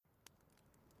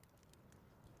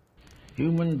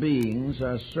Human beings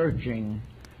are searching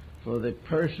for the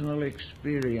personal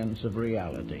experience of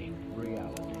reality.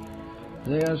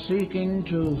 They are seeking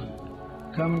to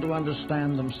come to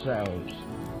understand themselves,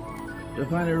 to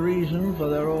find a reason for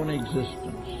their own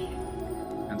existence.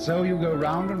 And so you go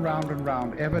round and round and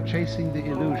round, ever chasing the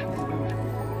illusion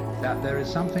that there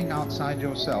is something outside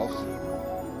yourself,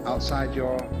 outside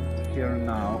your here and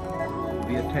now, to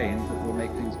be attained that will make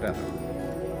things better.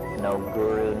 No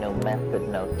guru, no method,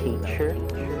 no teacher,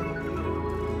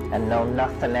 and no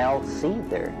nothing else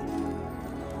either.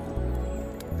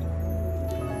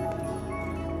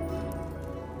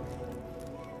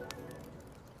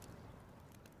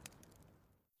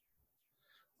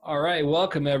 All right,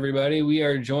 welcome everybody. We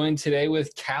are joined today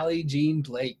with Cali Jean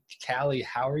Blake. Cali,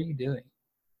 how are you doing?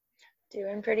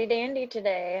 Doing pretty dandy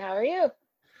today. How are you?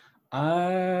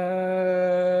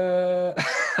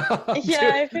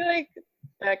 Yeah, I feel like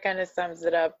that kind of sums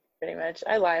it up pretty much.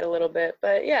 I lied a little bit,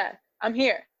 but yeah, I'm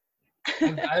here.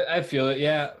 I feel it.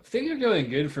 Yeah, things are going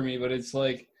good for me, but it's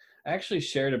like I actually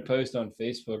shared a post on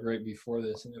Facebook right before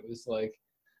this, and it was like,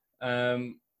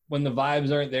 when the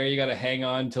vibes aren't there, you got to hang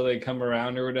on until they come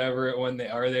around or whatever. When they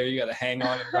are there, you got to hang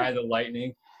on and ride the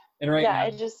lightning. And right now,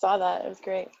 I just saw that. It was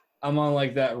great. I'm on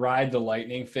like that ride the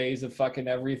lightning phase of fucking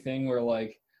everything where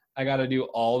like I got to do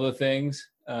all the things.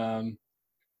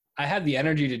 I have the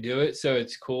energy to do it, so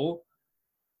it's cool.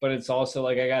 But it's also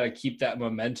like I got to keep that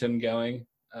momentum going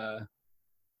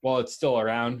while it's still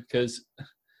around, because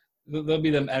there'll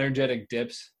be them energetic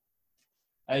dips,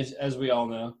 as we all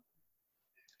know.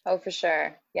 Oh, for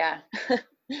sure. Yeah.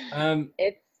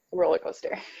 It's a roller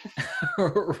coaster.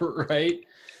 Right?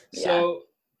 Yeah. So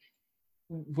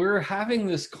we're having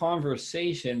this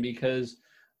conversation because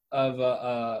of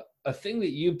a thing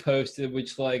that you posted,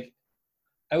 which like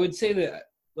I would say that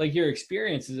like your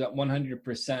experience is at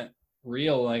 100%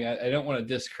 real. Like I don't want to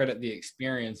discredit the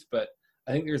experience, but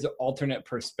I think there's an alternate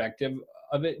perspective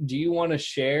of it. Do you want to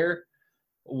share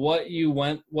what you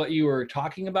were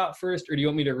talking about first, or do you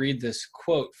want me to read this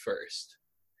quote first?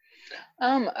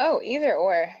 Either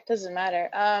or, doesn't matter.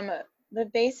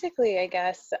 But basically, I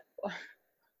guess what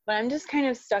I'm just kind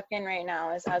of stuck in right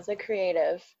now is, as a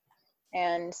creative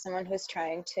and someone who's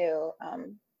trying to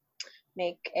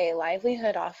make a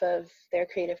livelihood off of their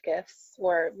creative gifts,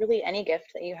 or really any gift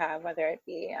that you have, whether it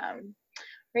be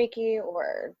Reiki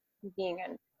or being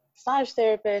a massage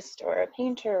therapist or a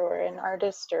painter or an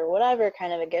artist or whatever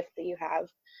kind of a gift that you have.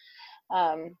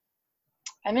 I'm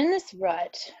in this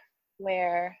rut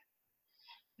where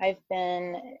I've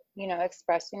been,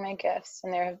 expressing my gifts,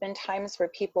 and there have been times where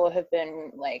people have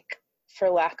been, like, for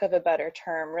lack of a better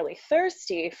term, really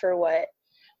thirsty for what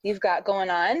you've got going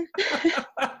on.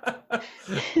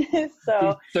 So these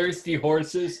thirsty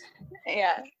horses.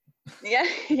 Yeah.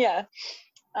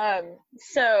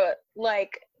 So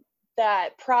like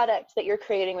that product that you're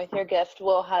creating with your gift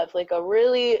will have like a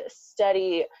really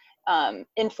steady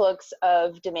influx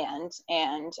of demand,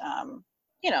 and so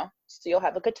you'll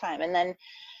have a good time. And then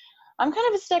I'm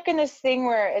kind of stuck in this thing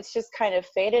where it's just kind of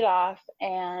faded off.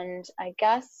 And I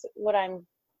guess what I'm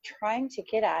trying to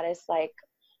get at is, like,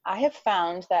 I have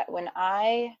found that when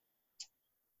I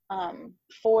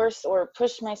force or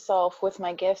push myself with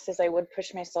my gifts as I would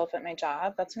push myself at my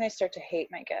job, that's when I start to hate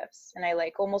my gifts, and I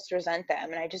like almost resent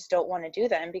them, and I just don't want to do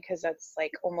them, because that's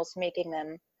like almost making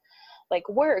them like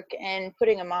work and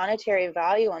putting a monetary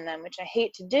value on them, which I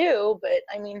hate to do, but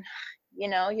I mean, you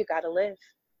got to live,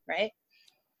 right?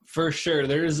 For sure.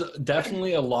 There's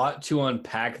definitely a lot to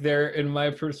unpack there in my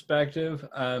perspective.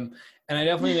 And I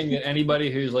definitely think that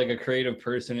anybody who's like a creative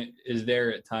person is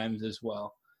there at times as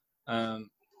well.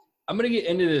 I'm going to get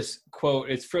into this quote.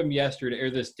 It's from yesterday, or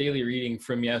this daily reading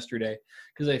from yesterday,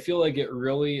 because I feel like it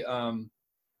really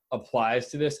applies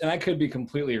to this. And I could be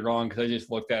completely wrong because I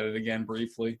just looked at it again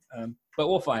briefly. But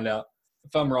we'll find out.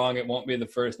 If I'm wrong, it won't be the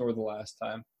first nor the last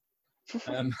time.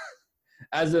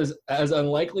 As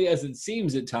unlikely as it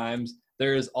seems at times,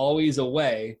 there is always a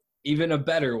way, even a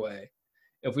better way.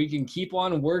 If we can keep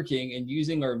on working and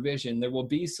using our vision, there will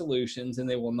be solutions, and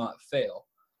they will not fail.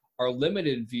 Our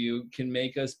limited view can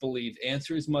make us believe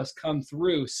answers must come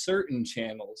through certain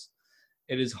channels.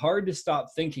 It is hard to stop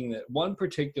thinking that one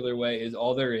particular way is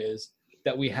all there is,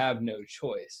 that we have no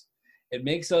choice. It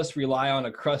makes us rely on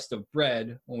a crust of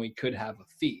bread when we could have a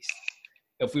feast.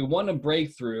 If we want a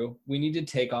breakthrough, we need to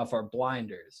take off our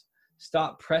blinders.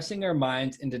 Stop pressing our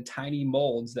minds into tiny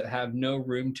molds that have no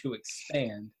room to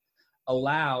expand.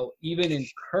 Allow, even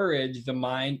encourage the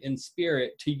mind and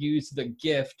spirit to use the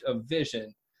gift of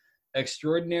vision,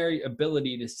 extraordinary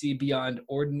ability to see beyond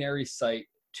ordinary sight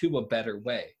to a better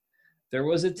way. There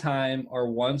was a time our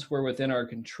wants were within our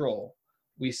control.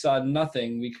 we saw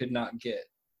nothing we could not get.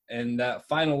 And that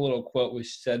final little quote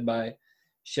was said by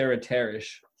Shara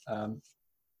Tarish.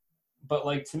 But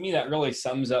like, to me, that really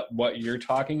sums up what you're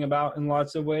talking about in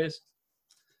lots of ways.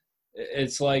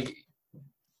 It's like,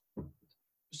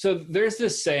 so there's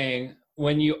this saying,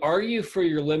 when you argue for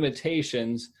your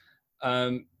limitations,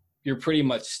 you're pretty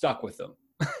much stuck with them.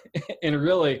 And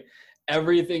really,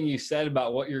 everything you said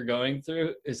about what you're going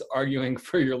through is arguing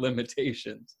for your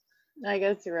limitations. I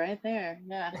guess you're right there.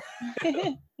 Yeah.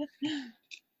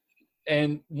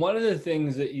 And one of the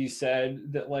things that you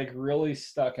said that like really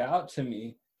stuck out to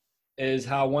me is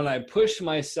how when I push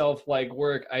myself like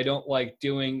work, I don't like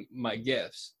doing my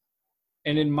gifts.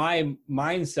 And in my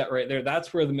mindset right there,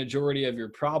 that's where the majority of your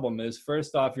problem is.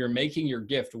 First off, you're making your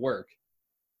gift work.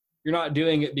 You're not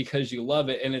doing it because you love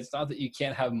it. And it's not that you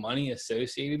can't have money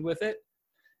associated with it.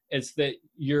 It's that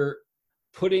you're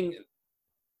putting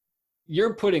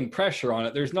pressure on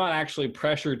it. There's not actually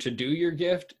pressure to do your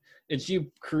gift. It's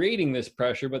you creating this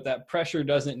pressure, but that pressure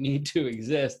doesn't need to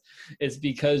exist. It's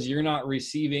because you're not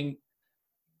receiving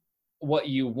what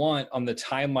you want on the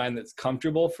timeline that's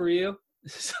comfortable for you.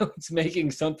 So it's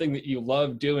making something that you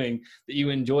love doing, that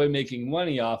you enjoy making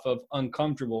money off of,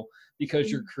 uncomfortable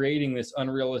because you're creating this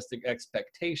unrealistic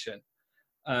expectation.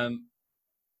 And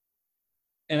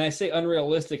I say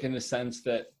unrealistic in the sense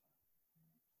that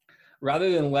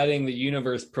rather than letting the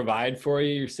universe provide for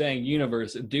you, you're saying,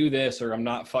 universe, do this, or I'm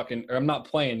not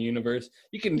playing, universe.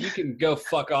 You can go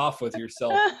fuck off with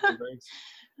yourself.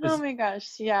 Oh my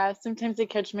gosh. Yeah. Sometimes I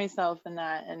catch myself in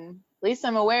that, and at least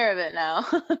I'm aware of it now.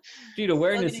 Dude,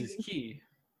 awareness is key.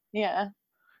 Yeah.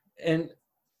 And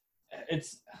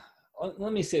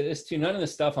let me say this too. None of the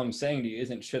stuff I'm saying to you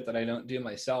isn't shit that I don't do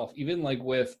myself. Even like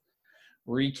with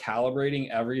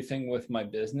recalibrating everything with my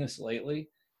business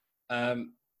lately,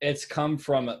 it's come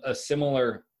from a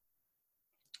similar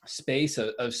space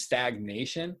of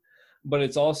stagnation, but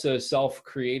it's also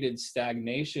self-created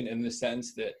stagnation in the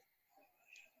sense that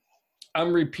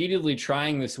I'm repeatedly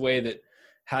trying this way that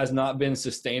has not been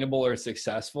sustainable or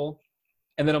successful.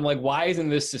 And then I'm like, why isn't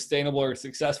this sustainable or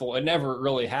successful? It never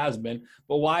really has been,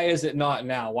 but why is it not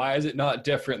now? Why is it not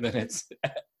different than it's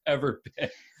ever been?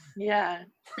 Yeah.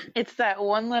 It's that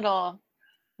one little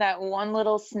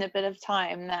snippet of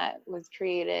time that was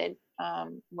created,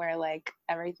 where like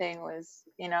everything was,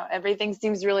 everything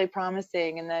seems really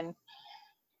promising. And then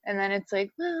it's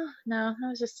like, well, no, that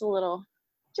was just a little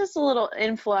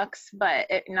influx, but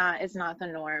it's not the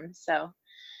norm. So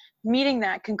meeting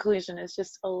that conclusion is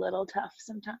just a little tough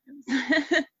sometimes.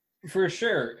 For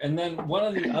sure. And then one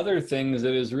of the other things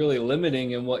that is really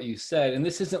limiting in what you said, and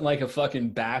this isn't like a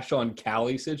fucking bash on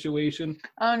Cali situation.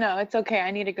 Oh no, it's okay. I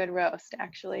need a good roast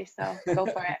actually, so go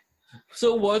for it.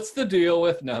 So what's the deal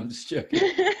with, no, I'm just joking.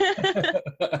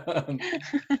 But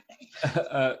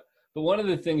one of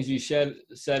the things you said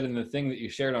in the thing that you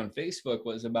shared on Facebook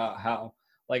was about how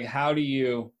do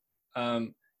you,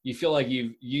 you feel like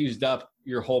you've used up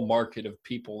your whole market of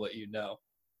people that you know,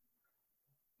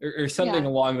 or something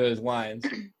along those lines,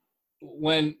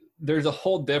 when there's a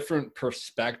whole different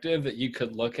perspective that you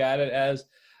could look at it as,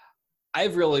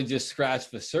 I've really just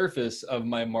scratched the surface of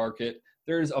my market.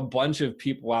 There's a bunch of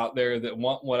people out there that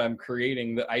want what I'm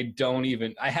creating that I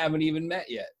haven't even met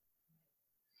yet.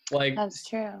 Like, that's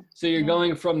true. So you're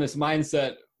going from this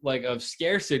mindset like of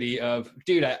scarcity of,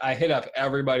 dude, I hit up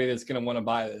everybody that's going to want to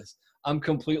buy this. I'm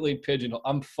completely pigeonholed.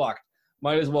 I'm fucked.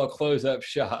 Might as well close up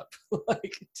shop.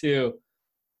 Like, to,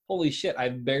 holy shit,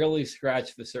 I've barely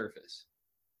scratched the surface.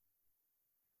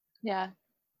 Yeah.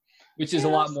 Which is a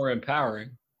lot more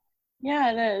empowering.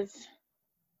 Yeah, it is.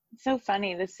 It's so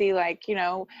funny to see, like,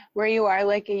 where you are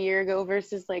like a year ago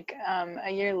versus like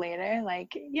a year later.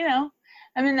 Like,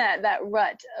 I'm in that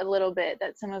rut a little bit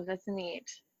that some of us meet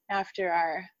after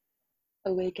our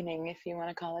awakening, if you want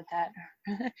to call it that.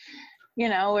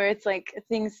 Where it's like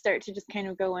things start to just kind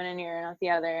of go in an ear and out the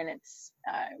other, and it's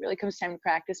it really comes time to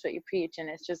practice what you preach, and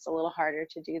it's just a little harder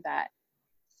to do that,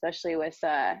 especially with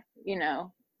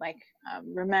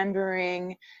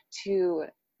remembering to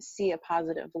see a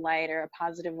positive light or a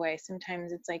positive way.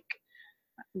 Sometimes it's like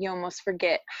you almost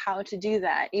forget how to do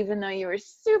that, even though you were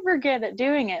super good at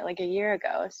doing it like a year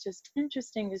ago. It's just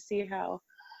interesting to see how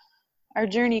our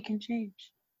journey can change.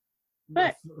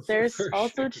 But there's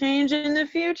also change in the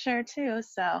future too,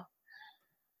 so.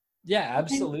 Yeah,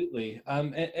 absolutely.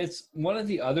 It's one of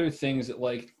the other things that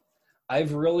like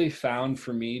I've really found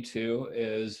for me too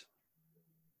is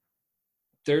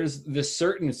there's this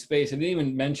certain space. I didn't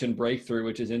even mention breakthrough,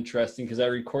 which is interesting because I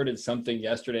recorded something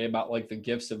yesterday about like the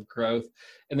gifts of growth,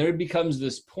 and there becomes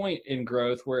this point in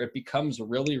growth where it becomes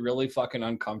really, really fucking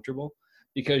uncomfortable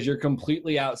because you're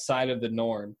completely outside of the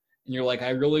norm. And you're like, I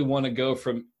really want to go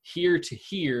from here to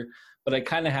here, but I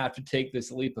kind of have to take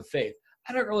this leap of faith.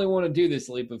 I don't really want to do this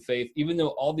leap of faith, even though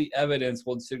all the evidence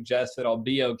would suggest that I'll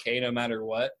be okay no matter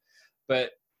what.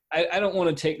 But I don't want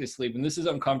to take this leap, and this is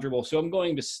uncomfortable. So I'm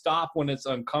going to stop when it's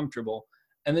uncomfortable.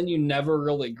 And then you never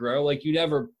really grow. Like you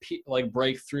never like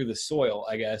break through the soil,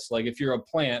 I guess. Like if you're a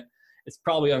plant, it's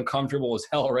probably uncomfortable as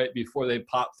hell right before they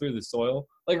pop through the soil,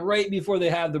 like right before they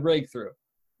have the breakthrough.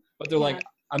 But they're like,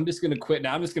 I'm just going to quit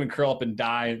now. I'm just going to curl up and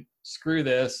die. Screw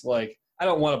this. Like, I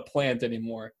don't want to plant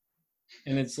anymore.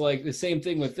 And it's like the same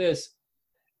thing with this.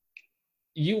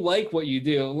 You like what you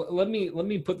do. Let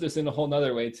me put this in a whole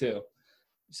nother way too.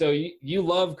 So you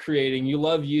love creating, you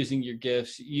love using your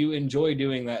gifts. You enjoy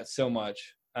doing that so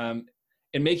much. And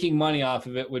making money off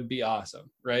of it would be awesome,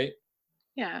 right?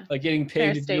 Yeah. Like getting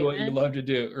paid to do what you love to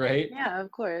do, right? Yeah,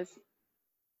 of course.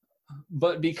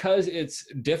 But because it's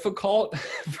difficult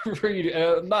for you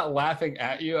to, I'm not laughing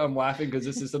at you, I'm laughing because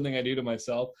this is something I do to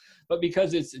myself, but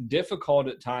because it's difficult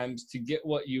at times to get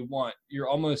what you want, you're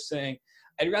almost saying,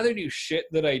 I'd rather do shit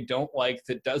that I don't like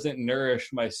that doesn't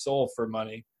nourish my soul for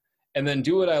money, and then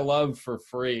do what I love for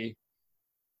free.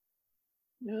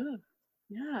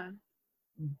 Yeah.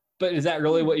 But is that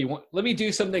really what you want? Let me do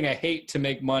something I hate to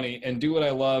make money and do what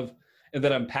I love and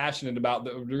that I'm passionate about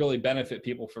that would really benefit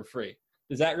people for free.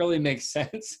 Does that really make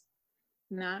sense?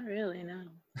 Not really, no.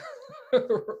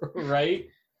 Right?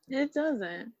 It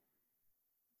doesn't.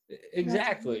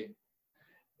 Exactly.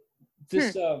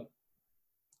 Just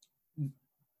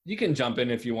you can jump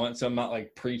in if you want, so I'm not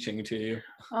like preaching to you.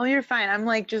 Oh, you're fine. I'm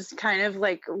like just kind of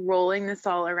like rolling this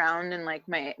all around in like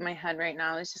my head right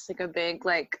now. It's just like a big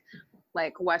like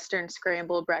Western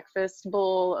scrambled breakfast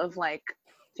bowl of like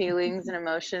feelings and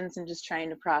emotions and just trying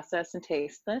to process and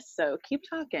taste this. So keep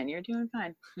talking. You're doing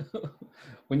fine.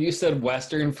 When you said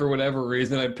Western, for whatever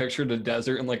reason, I pictured a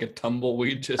desert and like a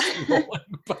tumbleweed just rolling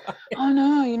by. Oh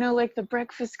no, you know, like the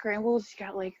breakfast scrambles, you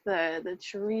got like the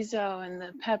chorizo and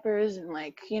the peppers and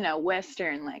like, you know,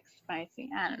 Western, like spicy.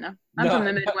 I don't know. I'm from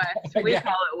the Midwest. We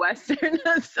call it Western.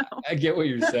 So I get what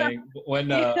you're saying.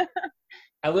 When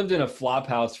I lived in a flop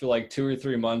house for like 2 or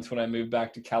 3 months when I moved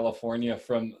back to California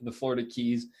from the Florida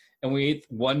Keys, and we ate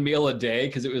one meal a day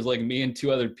because it was like me and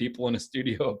 2 other people in a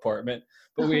studio apartment.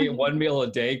 But we ate one meal a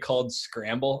day called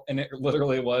scramble, and it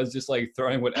literally was just like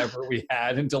throwing whatever we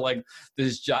had into like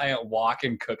this giant wok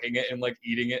and cooking it and like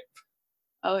eating it.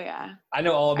 Oh yeah. I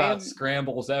know all about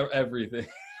scrambles, everything.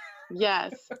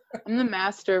 Yes. I'm the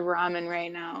master of ramen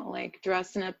right now. Like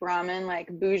dressing up ramen, like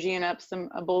bougieing up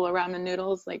a bowl of ramen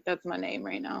noodles. Like that's my name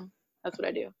right now. That's what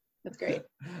I do. That's great.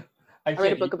 I'll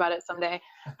write a book about it someday.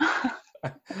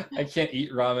 I can't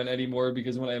eat ramen anymore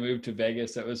because when I moved to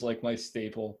Vegas, that was like my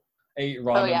staple. I ate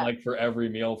ramen like for every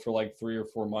meal for like 3 or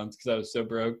 4 months because I was so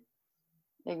broke.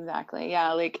 Exactly.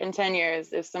 Yeah. Like in 10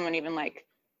 years, if someone even like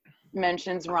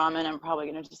mentions ramen, I'm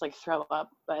probably going to just like throw up.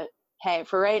 But hey,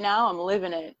 for right now, I'm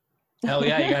living it. Hell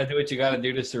yeah, you gotta do what you gotta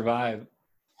do to survive.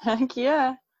 Heck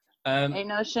yeah. Ain't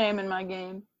no shame in my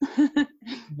game.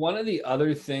 One of the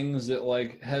other things that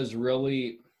like has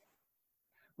really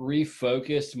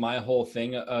refocused my whole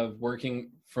thing of working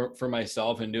for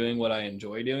myself and doing what I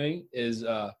enjoy doing is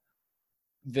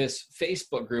this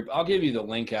Facebook group. I'll give you the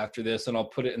link after this and I'll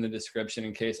put it in the description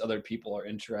in case other people are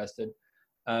interested.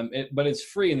 But it's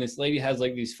free, and this lady has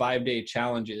like these 5-day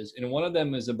challenges, and one of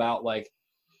them is about like,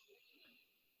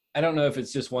 I don't know if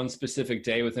it's just one specific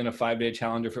day within a 5-day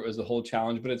challenge or if it was the whole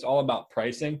challenge, but it's all about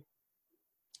pricing.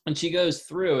 And she goes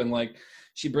through and like,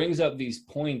 she brings up these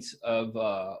points of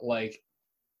like,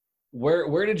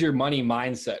 where did your money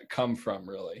mindset come from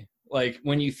really? Like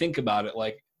when you think about it,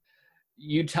 like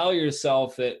you tell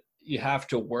yourself that you have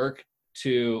to work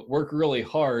really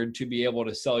hard to be able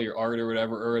to sell your art or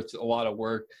whatever, or it's a lot of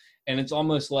work. And it's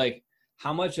almost like,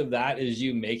 how much of that is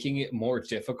you making it more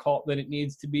difficult than it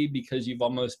needs to be because you've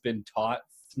almost been taught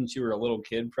since you were a little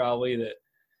kid probably that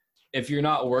if you're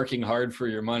not working hard for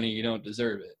your money, you don't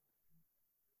deserve it.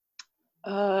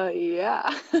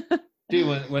 Yeah. Dude,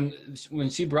 when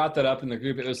she brought that up in the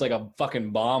group, it was like a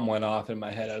fucking bomb went off in my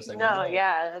head. I was like, no,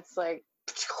 yeah, that's like,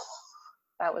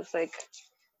 that was like,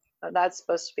 that's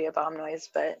supposed to be a bomb noise,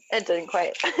 but it didn't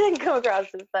quite come across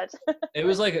as such. It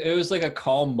was like a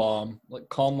calm bomb, like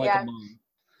calm like a bomb,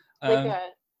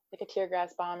 like a tear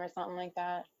gas bomb or something like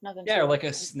that. Nothing. Yeah, or like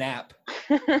a snap.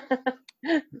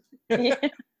 Yeah.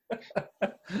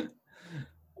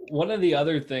 One of the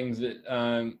other things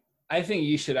that I think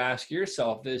you should ask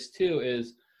yourself this too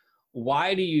is,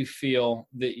 why do you feel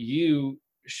that you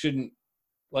shouldn't,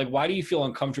 like, why do you feel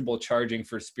uncomfortable charging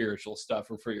for spiritual stuff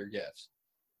or for your gifts?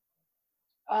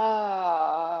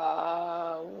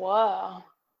 Whoa.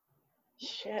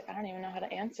 Shit, I don't even know how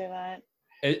to answer that.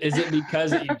 Is it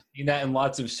because that you've seen that in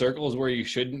lots of circles where you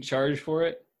shouldn't charge for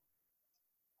it?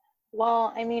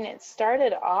 Well, I mean, it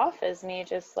started off as me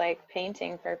just like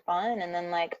painting for fun, and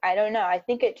then like I don't know, I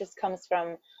think it just comes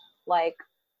from like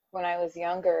when I was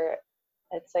younger,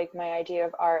 it's like my idea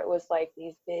of art was like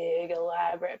these big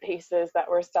elaborate pieces that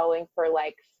were selling for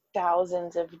like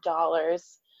thousands of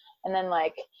dollars. And then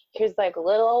like here's like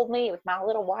little old me with my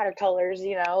little watercolors,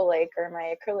 you know, like or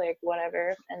my acrylic,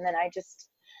 whatever. And then I just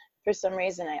for some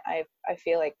reason I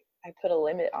feel like I put a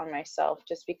limit on myself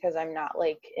just because I'm not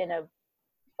like in a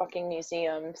fucking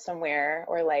museum somewhere,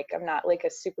 or like I'm not like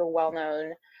a super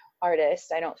well-known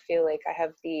artist. I don't feel like I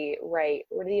have the right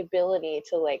or the ability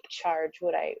to like charge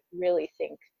what I really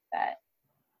think that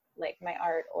like my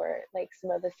art or like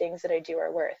some of the things that I do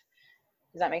are worth.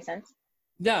 Does that make sense?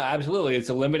 Yeah, absolutely. It's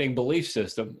a limiting belief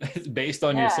system. It's based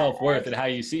on your Yeah, self-worth and how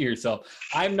you see yourself.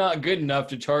 I'm not good enough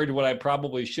to charge what I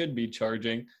probably should be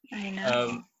charging. I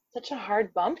know. Such a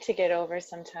hard bump to get over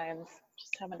sometimes.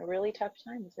 Just having a really tough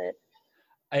time with it.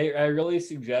 I really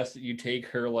suggest that you take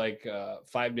her like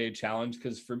 5-day challenge,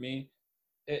 because for me,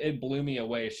 it blew me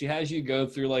away. She has you go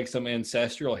through like some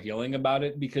ancestral healing about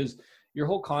it, because your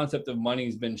whole concept of money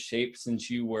has been shaped since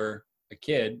you were a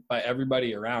kid by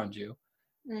everybody around you.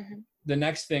 Mm-hmm. The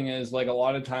next thing is like a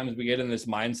lot of times we get in this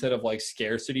mindset of like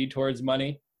scarcity towards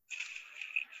money.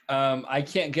 I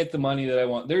can't get the money that I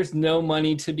want. There's no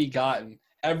money to be gotten.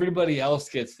 Everybody else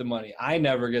gets the money. I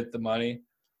never get the money.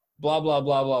 Blah, blah,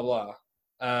 blah, blah, blah.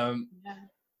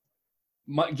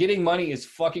 Getting money is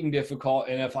fucking difficult,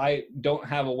 and if I don't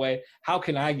have a way, how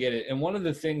can I get it? And one of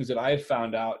the things that I've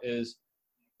found out is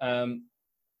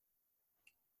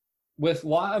with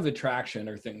law of attraction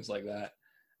or things like that,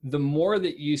 the more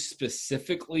that you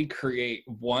specifically create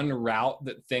one route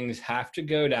that things have to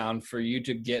go down for you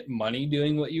to get money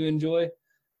doing what you enjoy,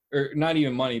 or not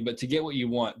even money, but to get what you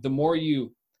want, the more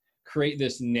you create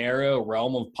this narrow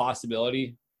realm of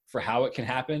possibility for how it can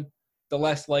happen, the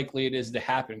less likely it is to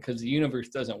happen, because the universe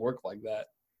doesn't work like that.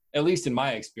 At least in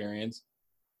my experience.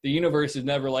 The universe is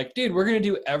never like, dude, we're going to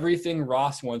do everything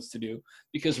Ross wants to do,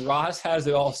 because Ross has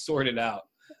it all sorted out.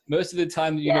 Most of the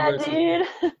time, the universe dude.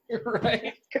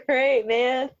 Right? Great,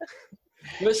 man.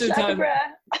 Most of the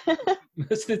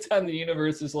time, the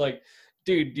universe is like,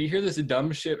 dude, do you hear this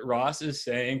dumb shit Ross is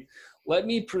saying? Let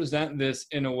me present this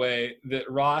in a way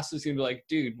that Ross is going to be like,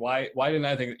 dude, why didn't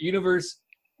I think? Universe,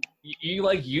 you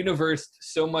like universe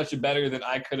so much better than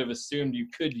I could have assumed you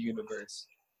could universe.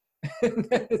 And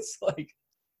then it's like,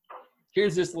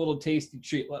 here's this little tasty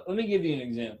treat. Let me give you an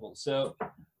example. So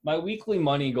my weekly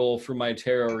money goal for my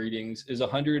tarot readings is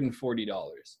 $140.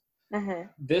 Mm-hmm.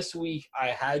 This week, I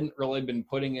hadn't really been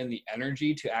putting in the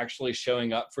energy to actually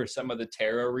showing up for some of the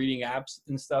tarot reading apps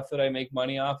and stuff that I make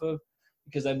money off of,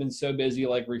 because I've been so busy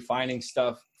like refining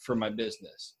stuff for my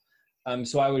business.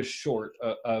 So I was short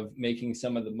of making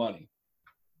some of the money.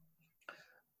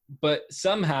 But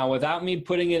somehow, without me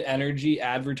putting in energy,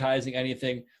 advertising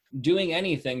anything, doing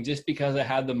anything, just because I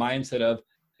had the mindset of,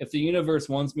 if the universe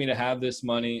wants me to have this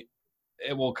money,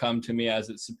 it will come to me as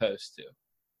it's supposed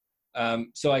to.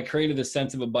 So I created a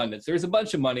sense of abundance. There's a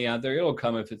bunch of money out there. It'll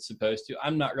come if it's supposed to.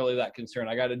 I'm not really that concerned.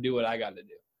 I got to do what I got to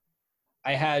do.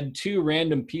 I had 2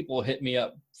 random people hit me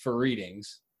up for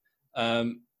readings.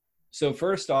 So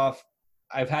first off,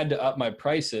 I've had to up my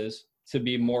prices to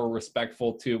be more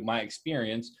respectful to my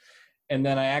experience. And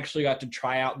then I actually got to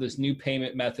try out this new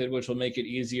payment method, which will make it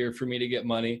easier for me to get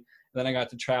money. And then I got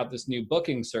to try out this new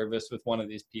booking service with one of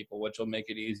these people, which will make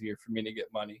it easier for me to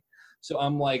get money. So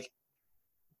I'm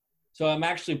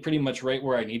actually pretty much right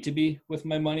where I need to be with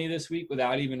my money this week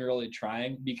without even really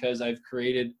trying, because I've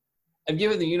given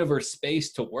the universe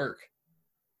space to work.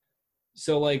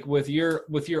 So like with your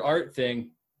art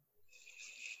thing,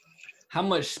 how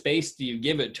much space do you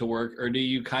give it to work? Or do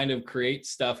you kind of create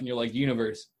stuff and you're like,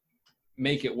 universe,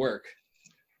 make it work?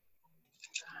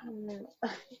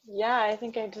 Yeah, I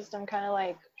think I'm kind of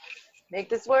like, make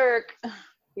this work,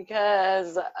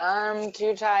 because I'm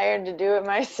too tired to do it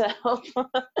myself.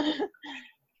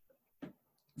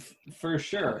 For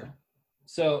sure.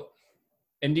 So,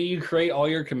 and do you create all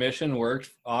your commission work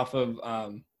off of,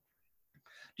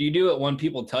 do you do it when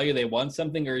people tell you they want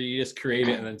something, or you just create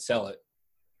it and then sell it?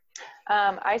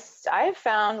 I've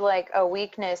found like a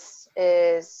weakness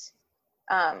is,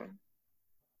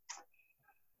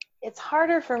 it's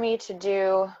harder for me to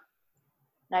do,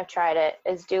 and I've tried it,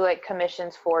 is do like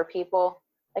commissions for people.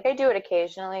 Like I do it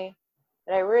occasionally,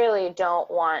 but I really don't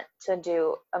want to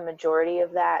do a majority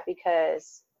of that,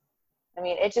 because I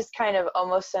mean, it just kind of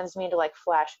almost sends me to like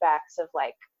flashbacks of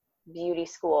like beauty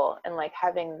school and like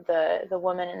having the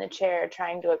woman in the chair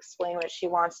trying to explain what she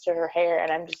wants to her hair,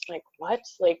 and I'm just like, what?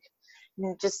 Like,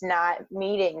 just not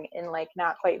meeting and like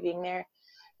not quite being there.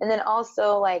 And then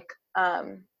also like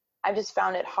I've just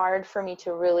found it hard for me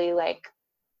to really like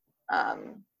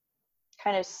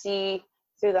kind of see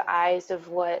through the eyes of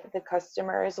what the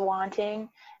customer is wanting,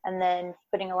 and then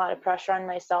putting a lot of pressure on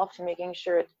myself to making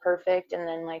sure it's perfect. And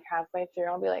then like halfway through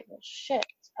I'll be like, well, shit,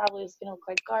 it's probably just gonna look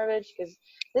like garbage because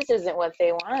this isn't what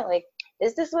they want. Like,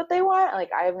 is this what they want?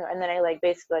 Like, and then I like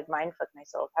basically like mind fuck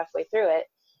myself halfway through it.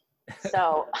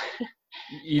 So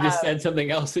You just said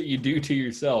something else that you do to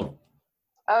yourself.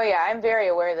 oh yeah, I'm very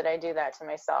aware that I do that to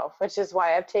myself, which is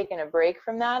why I've taken a break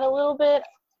from that a little bit.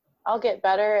 I'll get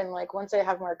better, and like once I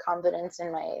have more confidence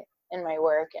in my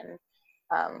work and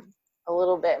a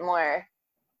little bit more,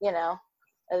 you know,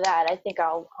 of that, I think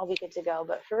I'll be good to go.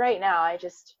 But for right now, I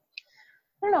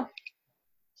don't know,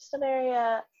 just a very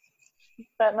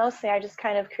but mostly I just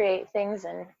kind of create things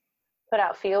and put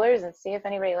out feelers and see if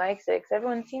anybody likes it, because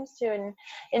everyone seems to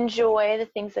enjoy the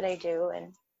things that I do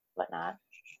and whatnot.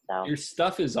 So Your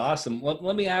stuff is awesome.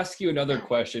 Let me ask you another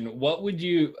question.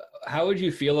 How would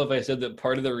you feel if I said that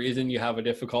part of the reason you have a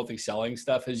difficulty selling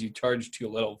stuff is you charge too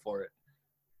little for it?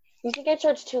 you think I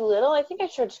charge too little? I think I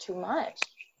charge too much.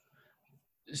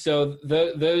 So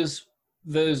those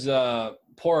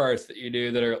pour arts that you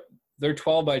do they're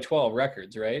 12 by 12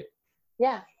 records, right?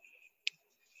 Yeah.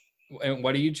 And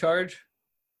what do you charge?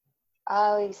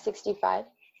 65.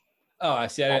 Oh, I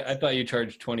see. I thought you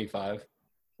charged 25.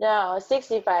 No,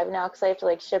 65 now because I have to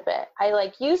like ship it. I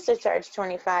like used to charge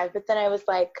 25, but then I was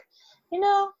like, I'm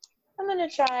gonna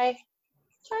try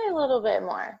a little bit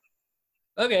more.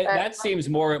 Okay, that seems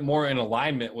more in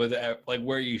alignment with like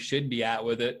where you should be at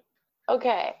with it.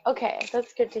 Okay,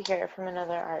 that's good to hear from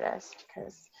another artist,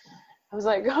 because I was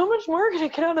like, how much more can I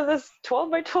get out of this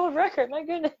 12 by 12 record? My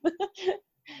goodness.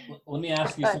 Let me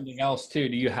ask you something else too.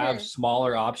 Do you have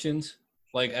smaller options?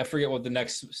 Like, I forget what the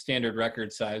next standard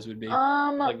record size would be.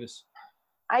 Like this.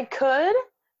 I could,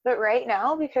 but right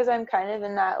now, because I'm kind of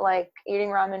in that like eating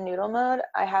ramen noodle mode,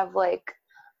 I have like,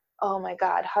 oh my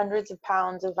God, hundreds of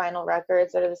pounds of vinyl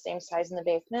records that are the same size in the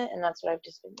basement, and that's what I've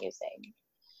just been using.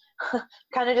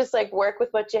 Kind of just like work with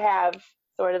what you have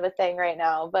sort of a thing right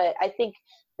now. But I think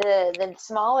the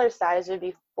smaller size would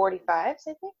be 45s, I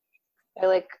think. Or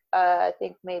like, I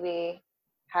think maybe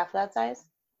half that size.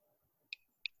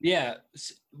 Yeah,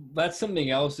 that's something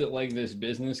else that like this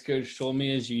business coach told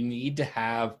me is you need to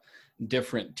have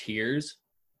different tiers,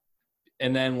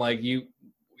 and then like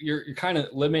you're kind of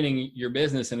limiting your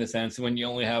business in a sense when you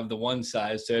only have the one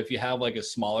size. So if you have like a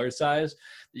smaller size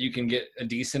that you can get a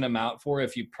decent amount for,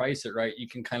 if you price it right, you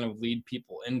can kind of lead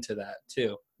people into that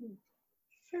too.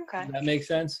 Okay. Does that make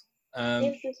sense?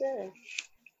 Yes, it does.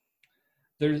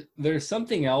 There's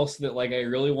something else that like I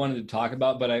really wanted to talk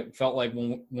about, but I felt like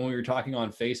when we were talking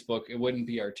on Facebook, it wouldn't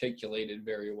be articulated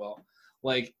very well.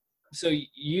 Like, so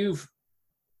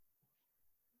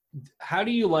how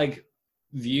do you like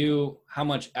view how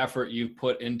much effort you've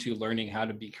put into learning how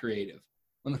to be creative?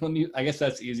 I guess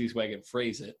that's the easiest way I can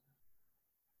phrase it.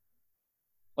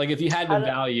 Like, if you had to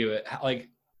value it, like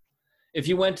if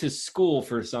you went to school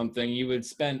for something, you would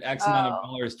spend X amount of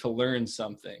dollars to learn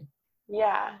something.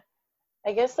 Yeah.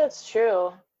 I guess that's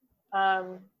true. I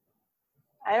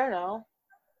don't know.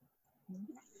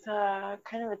 It's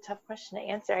kind of a tough question to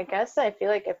answer. I guess I feel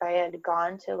like if I had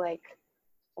gone to like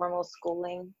formal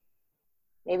schooling,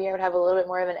 maybe I would have a little bit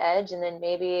more of an edge, and then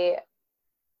maybe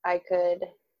I could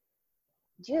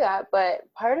do that. But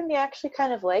part of me actually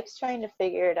kind of likes trying to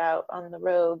figure it out on the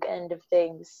rogue end of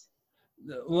things.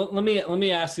 Let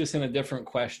me ask this in a different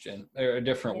question or a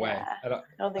different way. I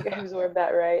don't think I absorbed that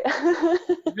right.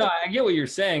 No, I get what you're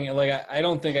saying. Like, I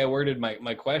don't think I worded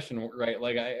my question right.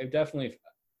 Like, I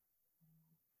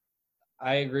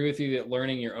agree with you that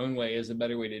learning your own way is a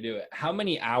better way to do it. How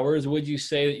many hours would you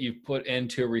say that you've put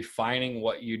into refining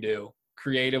what you do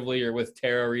creatively or with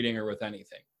tarot reading or with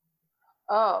anything?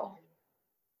 Oh,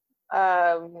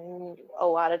 a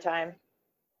lot of time.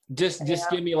 Just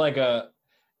give me like a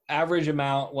average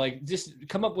amount, like just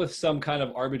come up with some kind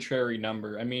of arbitrary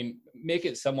number. I mean, make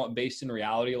it somewhat based in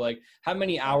reality. Like, how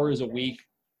many hours a week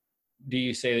do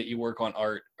you say that you work on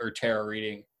art or tarot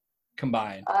reading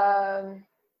combined?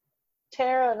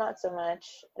 Tarot, not so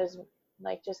much. Is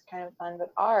like just kind of fun,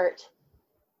 but art.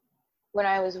 When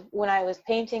I was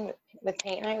painting with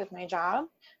Paint Night with my job,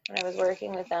 when I was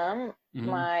working with them,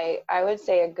 I would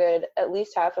say a good at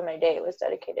least half of my day was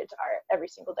dedicated to art every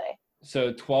single day.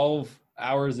 So 12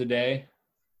 hours a day?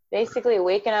 basically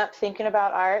waking up, thinking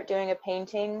about art, doing a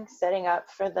painting, setting up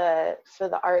for the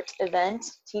art event,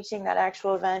 teaching that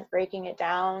actual event, breaking it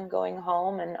down, going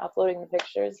home and uploading the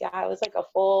pictures. Yeah, it was like a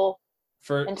full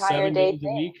For entire 7 day days a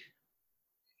thing. week?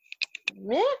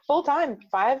 Yeah, full time,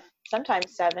 5,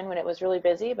 sometimes 7 when it was really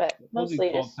busy, but We'll do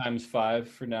mostly 12 just times 5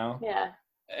 for now. yeah.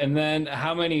 And then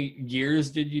how many years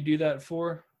did you do that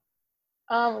for?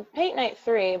 Paint night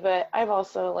 3, but I've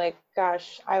also like,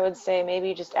 gosh, I would say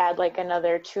maybe just add like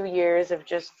another 2 years of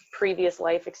just previous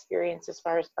life experience as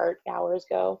far as art hours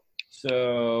go.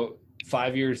 So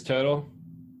 5 years total?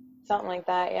 Something like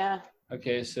that, yeah.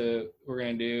 Okay, so we're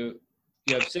going to do,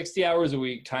 you have 60 hours a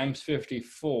week times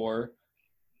 54,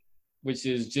 which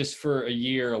is just for a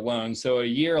year alone. So a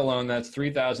year alone, that's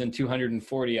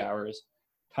 3,240 hours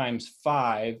times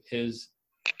 5 is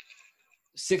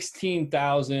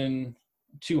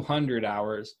 16,200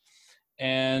 hours.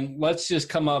 And let's just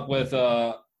come up with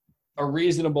a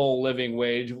reasonable living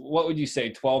wage. What would you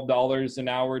say, $12 an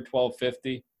hour,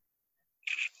 $12.50?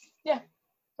 Yeah,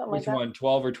 something Which like that. one,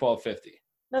 12 or $12.50?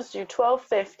 Let's do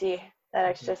 $12.50. That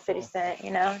extra 50 cent,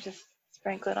 just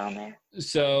sprinkle it on there.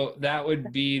 So that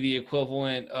would be the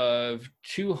equivalent of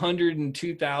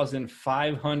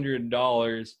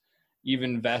 $202,500 you've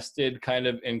invested kind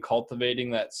of in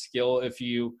cultivating that skill if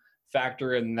you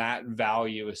factor in that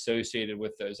value associated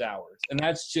with those hours. And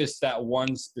that's just that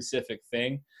one specific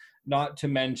thing, not to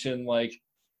mention like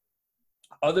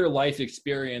other life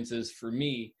experiences for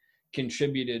me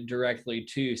contributed directly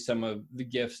to some of the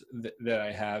gifts that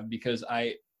I have because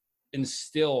I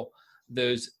instill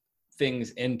those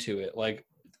things into it. Like,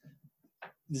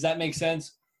 does that make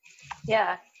sense?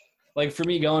 Yeah. Like for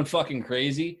me going fucking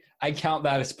crazy, I count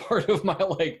that as part of my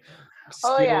like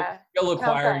skill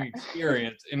acquiring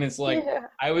experience. And it's like, yeah.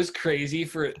 I was crazy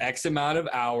for X amount of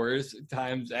hours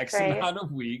times X amount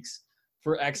of weeks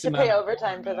for X amount pay of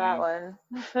overtime for that one.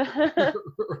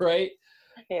 right?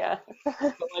 Yeah.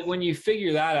 But like when you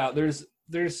figure that out, there's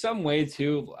some way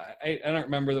too. I don't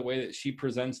remember the way that she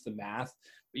presents the math,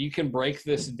 but you can break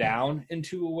this down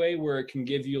into a way where it can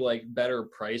give you like better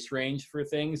price range for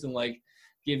things and like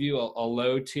give you a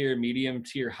low tier, medium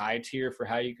tier, high tier for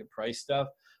how you could price stuff.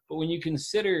 But when you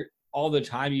consider all the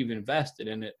time you've invested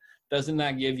in it, doesn't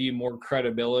that give you more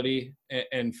credibility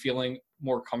and feeling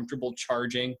more comfortable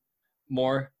charging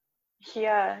more?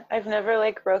 Yeah, I've never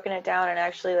like broken it down and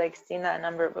actually like seen that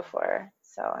number before.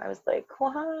 So I was like,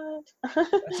 what?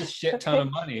 That's a shit ton of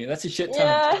money. That's a shit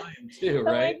ton of time too,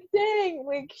 right? I'm like, dang,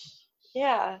 like,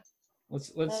 yeah.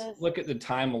 Let's look at the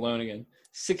time alone again.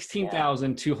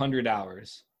 16,200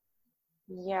 hours.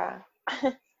 Yeah.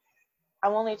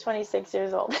 I'm only 26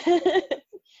 years old.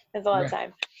 That's a lot of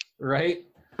time. Right?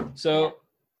 So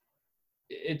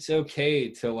it's okay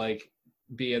to like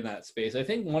be in that space. I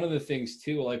think one of the things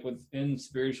too, like within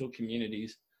spiritual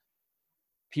communities,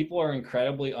 people are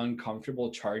incredibly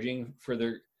uncomfortable charging for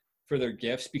their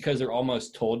gifts because they're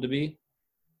almost told to be.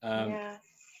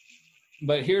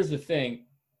 But here's the thing.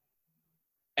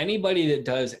 Anybody that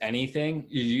does anything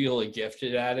is usually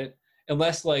gifted at it,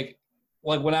 unless like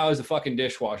when I was a fucking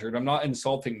dishwasher, and I'm not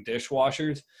insulting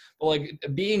dishwashers, but like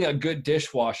being a good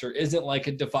dishwasher isn't like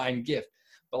a divine gift.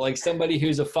 But like somebody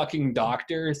who's a fucking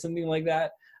doctor or something like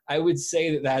that, I would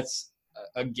say that that's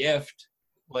a gift,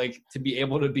 like to be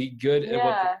able to be good at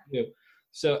what they do.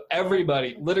 So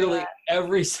everybody, literally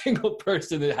every single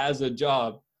person that has a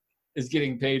job is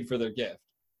getting paid for their gift.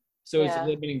 So it's a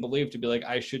limiting belief to be like,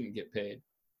 I shouldn't get paid.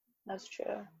 That's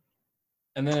true.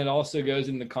 And then it also goes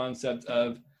in the concept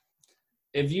of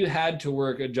if you had to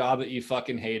work a job that you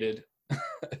fucking hated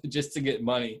just to get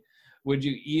money, would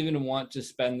you even want to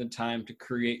spend the time to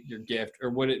create your gift, or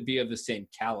would it be of the same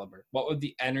caliber? What would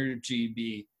the energy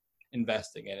be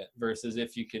investing in it versus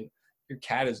if you can, your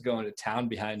cat is going to town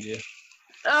behind you.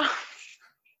 Oh.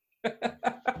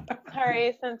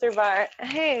 Sorry, censor bar.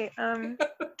 Hey, can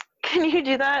you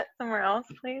do that somewhere else,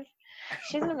 please?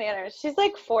 She's a manners. She's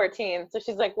like 14, so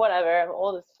she's like, whatever, I'm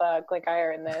old as fuck, like I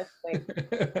earned this. Like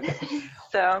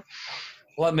so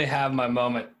let me have my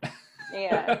moment.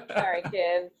 Yeah, sorry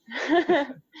kids.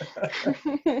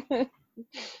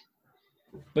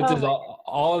 But does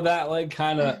all of that like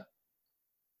kind of,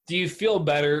 do you feel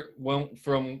better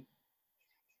from?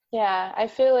 Yeah, I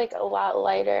feel like a lot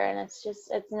lighter, and it's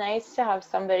nice to have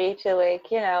somebody to like,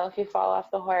 if you fall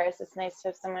off the horse, it's nice to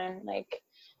have someone like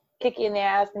kick you in the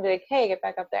ass and be like, hey, get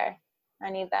back up there. I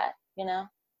need that,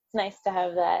 It's nice to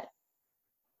have that.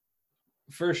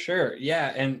 For sure.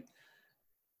 Yeah. And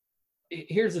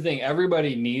here's the thing.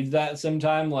 Everybody needs that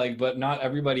sometime, like, but not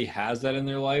everybody has that in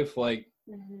their life. Like,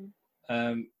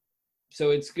 so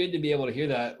it's good to be able to hear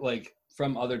that, like,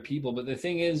 from other people. But the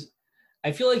thing is,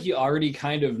 I feel like you already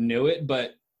kind of knew it,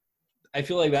 but I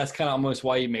feel like that's kind of almost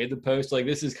why you made the post. Like,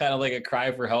 this is kind of like a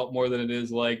cry for help more than it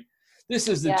is like, this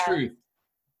is the truth.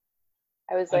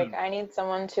 I was like, I need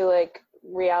someone to like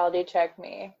reality check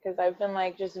me, because I've been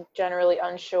like just generally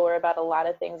unsure about a lot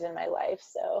of things in my life.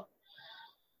 So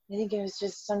I think it was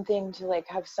just something to like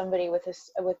have somebody with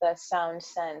a sound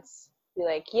sense be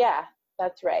like, yeah,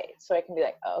 that's right. So I can be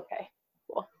like, oh, okay,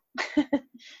 cool.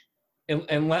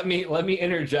 And let me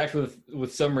interject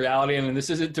with some reality. And this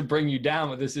isn't to bring you down,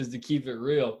 but this is to keep it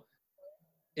real.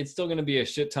 It's still going to be a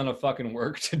shit ton of fucking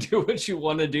work to do what you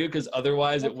want to do, because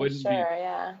otherwise it wouldn't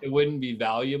it wouldn't be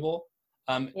valuable.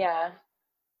 Yeah.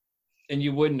 And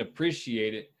you wouldn't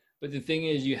appreciate it. But the thing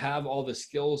is, you have all the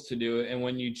skills to do it. And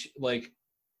when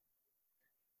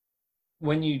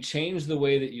you change the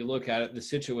way that you look at it, the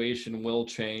situation will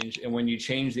change. And when you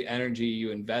change the energy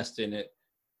you invest in it,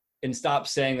 and stop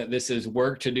saying that this is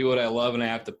work to do what I love and I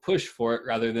have to push for it,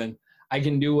 rather than I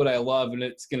can do what I love and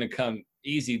it's going to come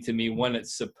easy to me when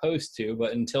it's supposed to.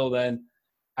 But until then,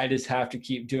 I just have to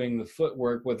keep doing the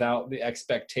footwork without the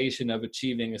expectation of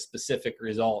achieving a specific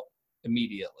result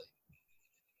immediately,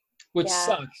 which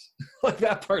sucks. Like,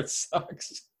 that part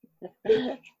sucks.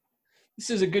 This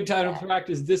is a good time to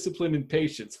practice discipline and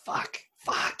patience. Fuck.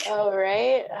 Oh,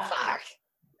 right? Fuck.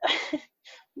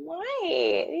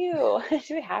 Why? Ew.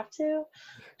 Do we have to?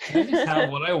 Can I just have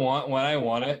what I want when I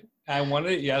want it? I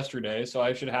wanted it yesterday, so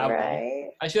I should have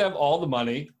I should have all the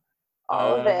money.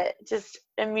 All of it just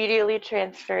immediately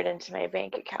transferred into my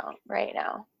bank account right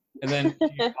now. And then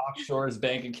you offshore his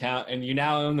bank account, and you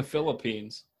now own the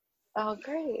Philippines. Oh,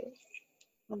 great.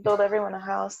 I'll build everyone a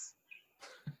house.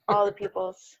 All the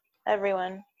peoples.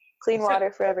 Everyone. Clean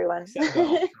water for everyone.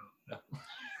 I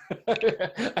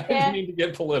didn't mean to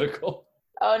get political.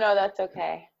 Oh, no, that's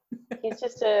okay. He's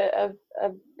just a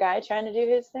guy trying to do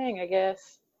his thing, I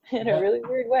guess, in a really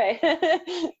weird way.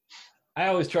 I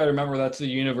always try to remember that's the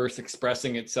universe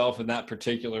expressing itself in that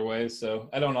particular way, so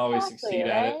I don't always succeed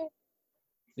at it.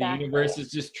 The universe is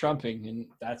just trumping, and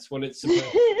that's what it's supposed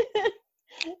to be.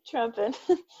 Trumping.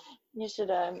 You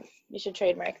should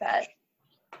trademark that.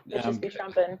 It just be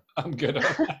trumping. I'm good on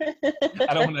that.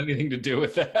 I don't want anything to do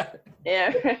with that.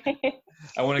 Yeah, right.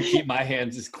 I want to keep my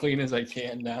hands as clean as I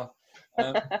can now.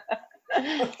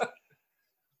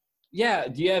 Yeah.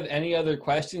 Do you have any other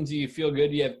questions? Do you feel good?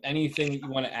 Do you have anything that you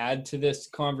want to add to this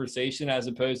conversation, as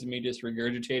opposed to me just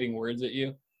regurgitating words at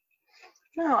you?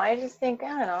 No, I just think, I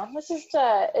don't know. It's just,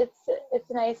 it's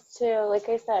nice to, like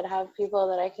I said, have people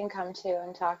that I can come to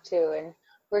and talk to, and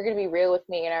we're going to be real with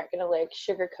me and aren't going to like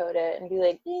sugarcoat it and be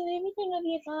like, hey, everything will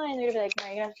be fine. They're going to be like, no,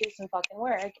 you're going to have to do some fucking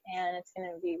work, and it's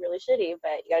going to be really shitty,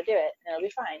 but you got to do it and it'll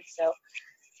be fine. So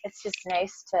it's just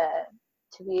nice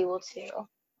to be able to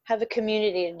have a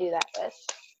community to do that with.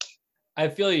 I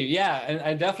feel you. Yeah. And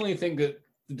I definitely think that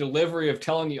the delivery of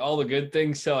telling you all the good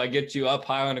things so I get you up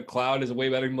high on a cloud is way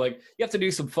better than like, you have to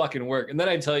do some fucking work. And then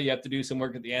I tell you have to do some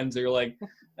work at the end. So you're like,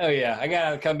 oh yeah, I got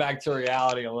to come back to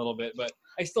reality a little bit, but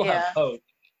I still have hope.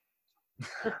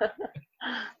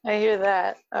 I hear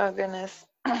that. Oh goodness.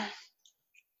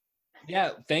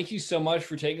 Yeah, thank you so much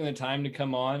for taking the time to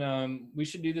come on. We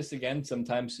should do this again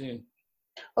sometime soon.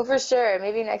 Oh, for sure.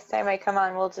 Maybe next time I come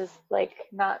on, we'll just like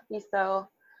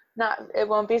it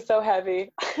won't be so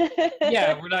heavy.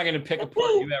 Yeah, we're not gonna pick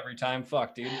apart you every time.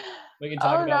 Fuck, dude. We can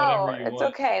talk about whatever you want.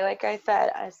 It's okay. Like I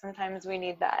said, sometimes we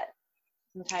need that.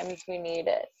 Sometimes we need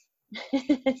it.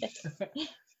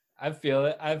 I feel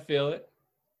it.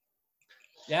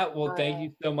 Yeah, well, thank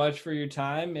you so much for your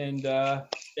time, and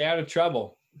stay out of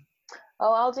trouble.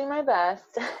 Oh, I'll do my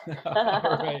best. All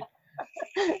right.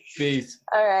 Peace.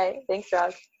 All right. Thanks,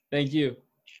 Rob. Thank you.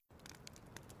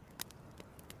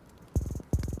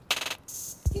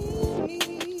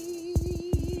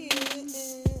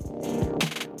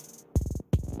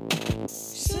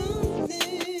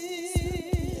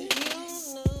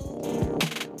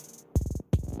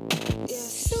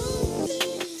 Yes.